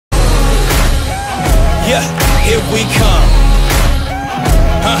Yeah, here we come.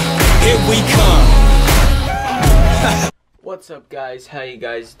 Here we come. What's up, guys? How you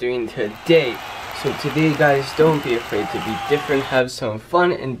guys doing today? So today, guys, don't be afraid to be different, have some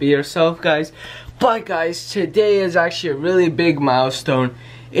fun and be yourself, guys. But guys, today is actually a really big milestone.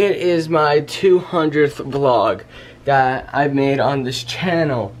 It is my 200th vlog that I've made on this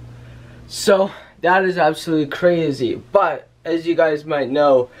channel. So that is absolutely crazy. But as you guys might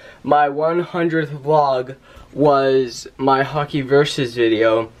know, my 100th vlog was my hockey versus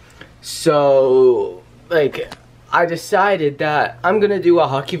video. So like, I decided that I'm gonna do a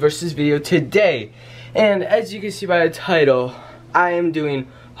hockey versus video today. And as you can see by the title, I am doing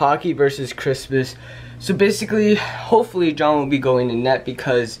hockey versus Christmas. So basically, hopefully John will be going in net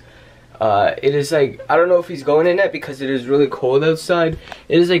because it is like, I don't know if he's going in net because it is really cold outside.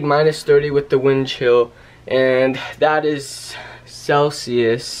 It is like -30 with the wind chill, and that is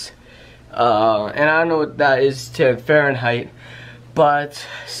Celsius. And I don't know what that is to Fahrenheit. But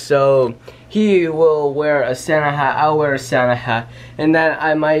so he will wear a Santa hat, I'll wear a Santa hat, and then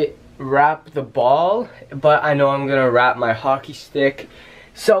I might wrap the ball, but I know I'm gonna wrap my hockey stick.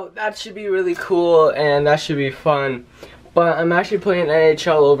 So that should be really cool and that should be fun. But I'm actually playing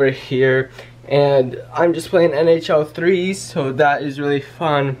NHL over here, and I'm just playing NHL 3s, so that is really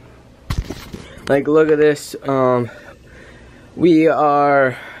fun. Like, look at this. We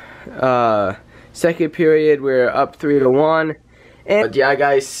are second period, we're up 3-1. And yeah,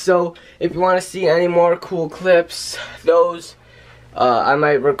 guys, so if you want to see any more cool clips, those I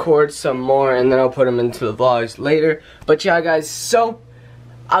might record some more and then I'll put them into the vlogs later. But yeah, guys, so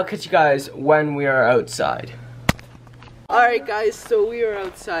I'll catch you guys when we are outside. Alright, guys, so we are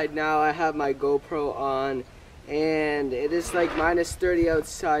outside now. I have my GoPro on and it is like -30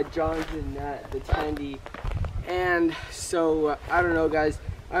 outside. John's in net, the tendy. And so I don't know, guys,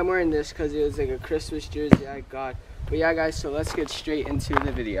 I'm wearing this because it was like a Christmas jersey I got. But yeah, guys, so let's get straight into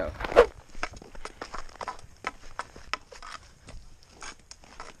the video.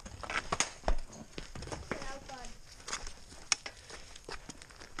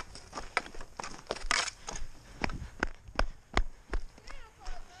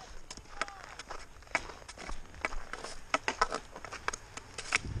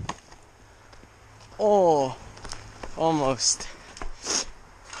 Oh, almost.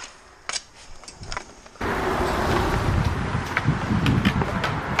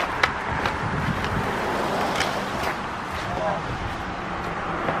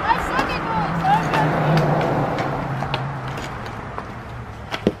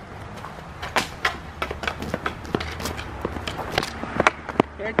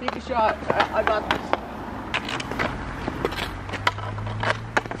 Here, take a shot. I got this.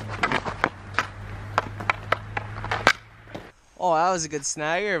 Oh, that was a good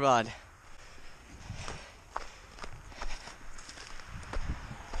snagger, bud.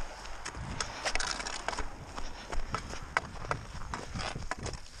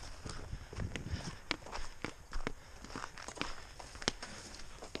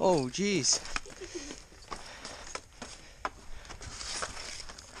 Oh, jeez.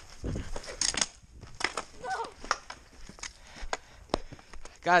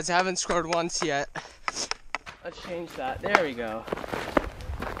 Guys, I haven't scored once yet. Let's change that. There we go.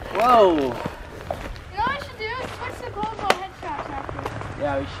 Whoa! You know what I should do? Switch the GoPro headshots after.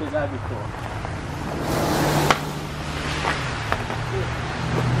 Yeah, we should. That'd be cool.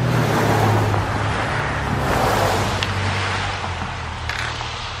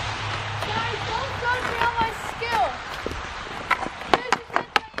 Guys, don't judge me on my skill. Here's the thing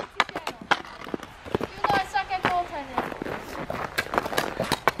on my YouTube channel. Even though I suck at goaltending.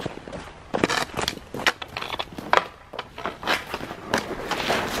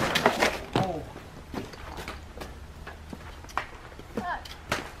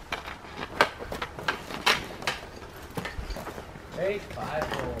 Hey,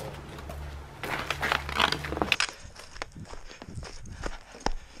 5-hole.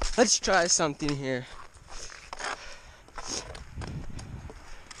 Let's try something here.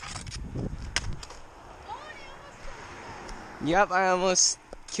 Yep, I almost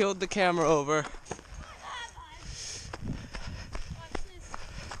killed the camera over.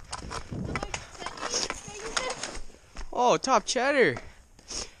 Oh, top cheddar.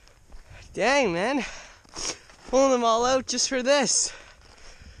 Dang, man. Pulling them all out just for this.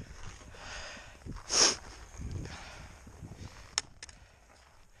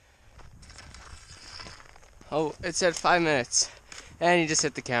 Oh, it said 5 minutes. And he just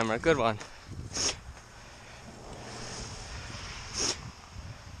hit the camera. Good one.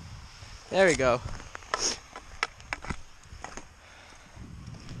 There we go.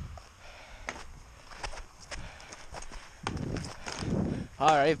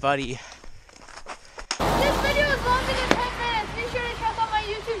 Alright, buddy. This video is longer than 10 minutes. Be sure to check out my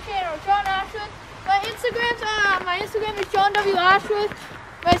YouTube channel, John Ashworth. My Instagram is John W. Ashworth.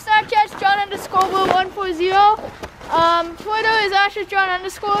 My Snapchat's John_Will140. Twitter is AshworthJohn_.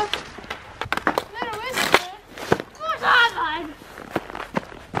 Little whisper. What's on?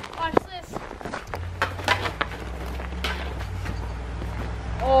 Watch this.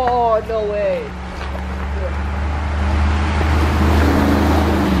 Oh, no way.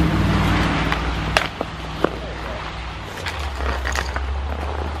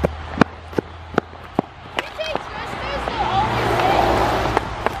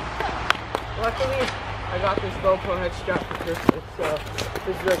 Luckily, I got this GoPro head strap for Christmas, so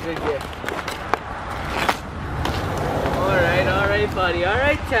this is a good gift. Alright, buddy.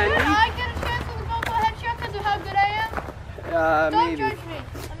 Alright, Tandy. Did I get a chance with the GoPro head strap because of how good I am? Don't Maybe. judge me.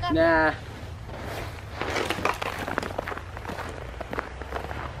 I'm not Nah.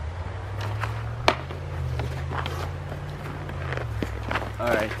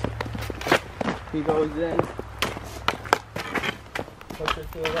 Alright. He goes in. Push her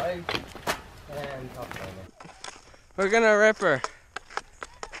to the right. And top on it. We're gonna rip her.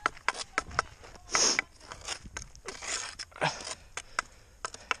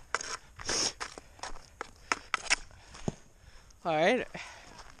 Alright.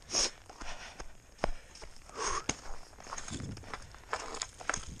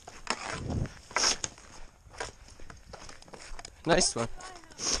 Nice one.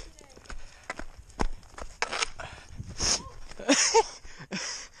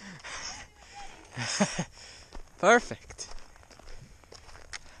 Perfect.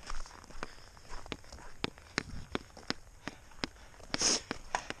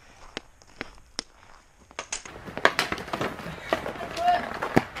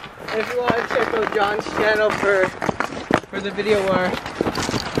 If you want to check out John's channel for the video where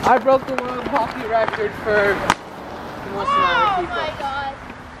I broke the world hockey record for the most amount of people. Oh my god.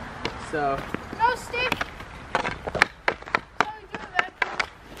 So. No stick. How we doing that?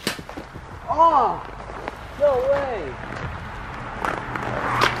 Oh! No way!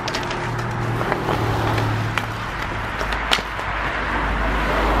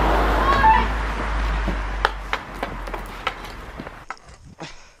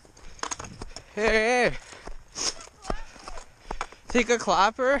 Hey! Take a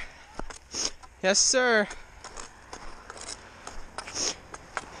clapper? Yes, sir.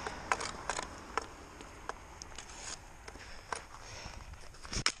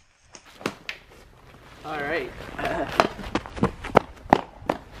 All right.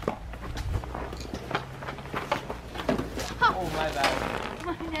 Oh, my bad.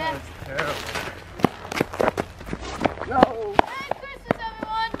 My neck. Terrible. No. Merry Christmas,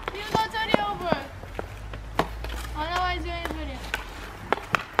 everyone. Even though it's already over. I don't know why he's doing this video.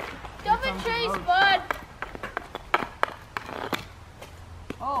 Dump and chase, bud.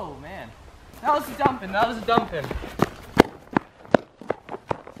 Oh, man. That was a dumping. That was a dumping.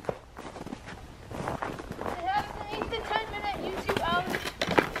 It has an 8 to 10 minute YouTube outage.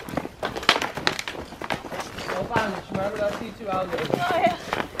 No problem. Remember that YouTube algorithm. Oh, yeah.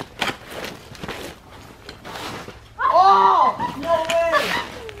 Oh! No way!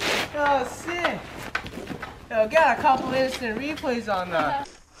 Oh, sick. Yo, got a couple instant replays on that.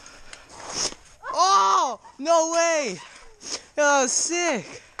 Oh! No way! Oh,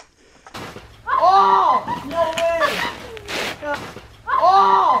 sick! Oh! No way!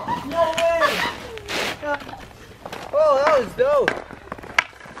 Oh! No way! Oh, that was dope.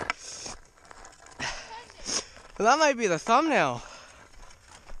 Well, that might be the thumbnail.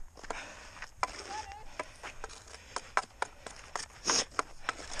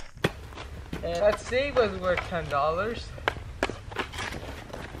 And that save was worth $10.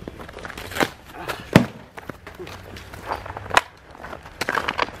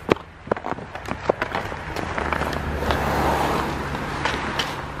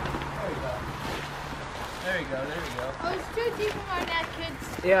 There we go. Oh, it's too deep in my neck, kids.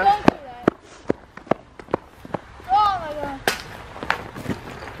 Yeah. Don't do that. Oh my god.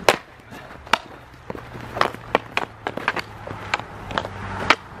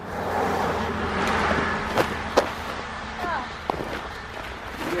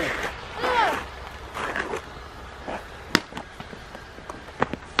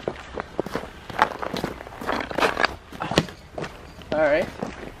 Alright.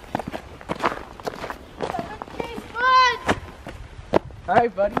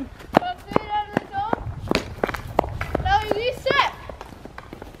 Alright, buddy. Now you reset.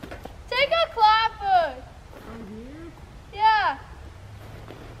 Take a clapper. From here? Yeah.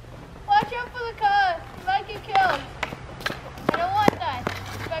 Watch out for the car. You might get killed. I don't want that.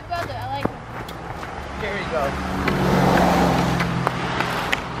 Here we go.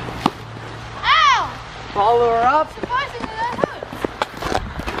 Ow! Follow her up. Surprisingly, that hurt.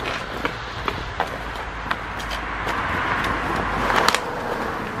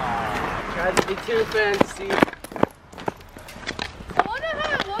 Try to be too fancy. I wonder how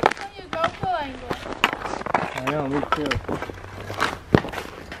it looks on your GoPro angle. I know, me too.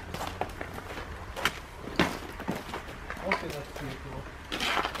 Okay, that's pretty cool.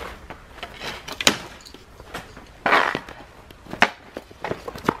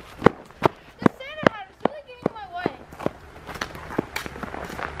 This Santa hat is really getting in my way.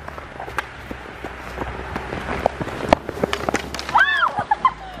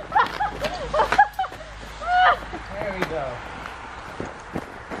 There we go.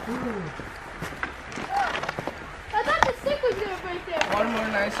 I thought the stick was gonna break there. One more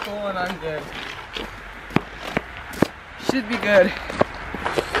nice goal and I'm good. Should be good. Yes.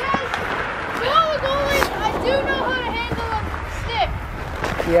 No, goalie, I do know how to handle a stick.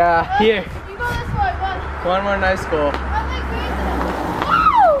 Yeah, here. You go this way, bud. One more nice goal. I like raising it.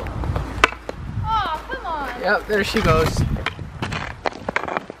 Oh! Oh, come on. Yep, there she goes.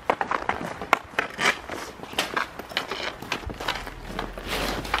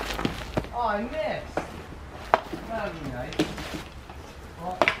 Oh, I missed. That'd be nice.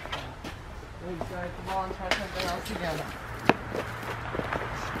 Oh, maybe try the ball and try something else again.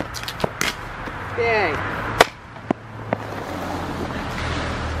 Dang.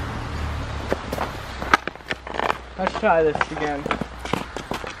 Let's try this again.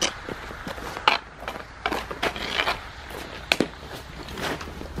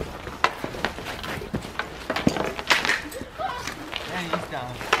 And he's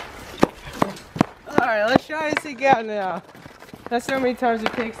down. Alright, let's try this again now. That's how many times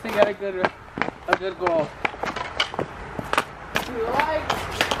it takes to get a good goal. Do you like?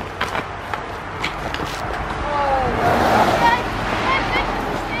 Oh my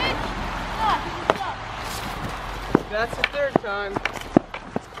God. That's the third time.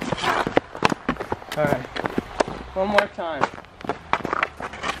 Alright. One more time.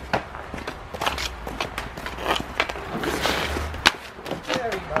 There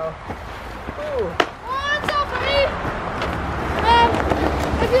we go. Ooh. Oh, that's all for me.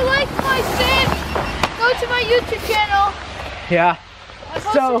 If you like my stand, go to my YouTube channel. Yeah.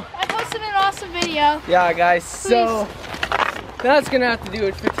 I posted an awesome video. Yeah, guys. So that's gonna have to do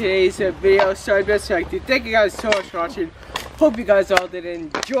it for today's video. Sorry, best I do. Thank you guys so much for watching. Hope you guys all did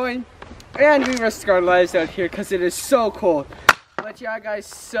enjoy, and we risk our lives out here because it is so cold. But yeah, guys.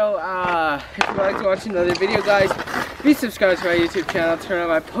 So if you'd like to watch another video, guys, please subscribe to my YouTube channel, turn on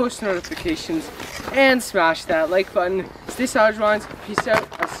my post notifications, and smash that like button. Stay savage, ones. Peace out.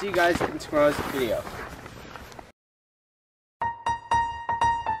 I'll see you guys in tomorrow's video.